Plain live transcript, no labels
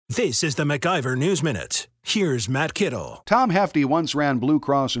This is the MacIver News Minute. Here's Matt Kittle. Tom Hefty once ran Blue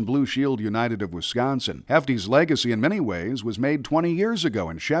Cross and Blue Shield United of Wisconsin. Hefty's legacy in many ways was made 20 years ago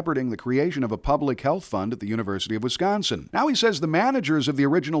in shepherding the creation of a public health fund at the University of Wisconsin. Now he says the managers of the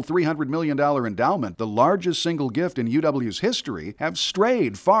original $300 million endowment, the largest single gift in UW's history, have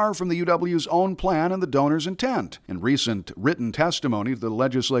strayed far from the UW's own plan and the donor's intent. In recent written testimony to the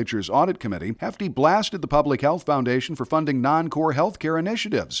legislature's audit committee, Hefty blasted the Public Health Foundation for funding non-core healthcare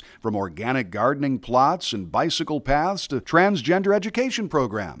initiatives, from organic gardening plots and bicycle paths to transgender education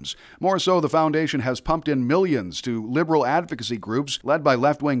programs. More so, the foundation has pumped in millions to liberal advocacy groups led by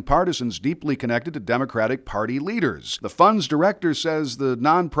left-wing partisans deeply connected to Democratic Party leaders. The fund's director says the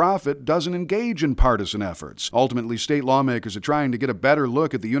nonprofit doesn't engage in partisan efforts. Ultimately, state lawmakers are trying to get a better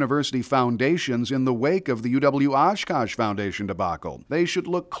look at the university foundations in the wake of the UW-Oshkosh Foundation debacle. They should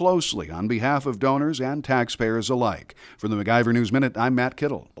look closely on behalf of donors and taxpayers alike. For the MacIver News Minute, I'm Matt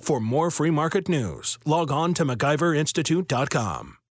Kittle. For more free market news, log on to MacIverInstitute.com.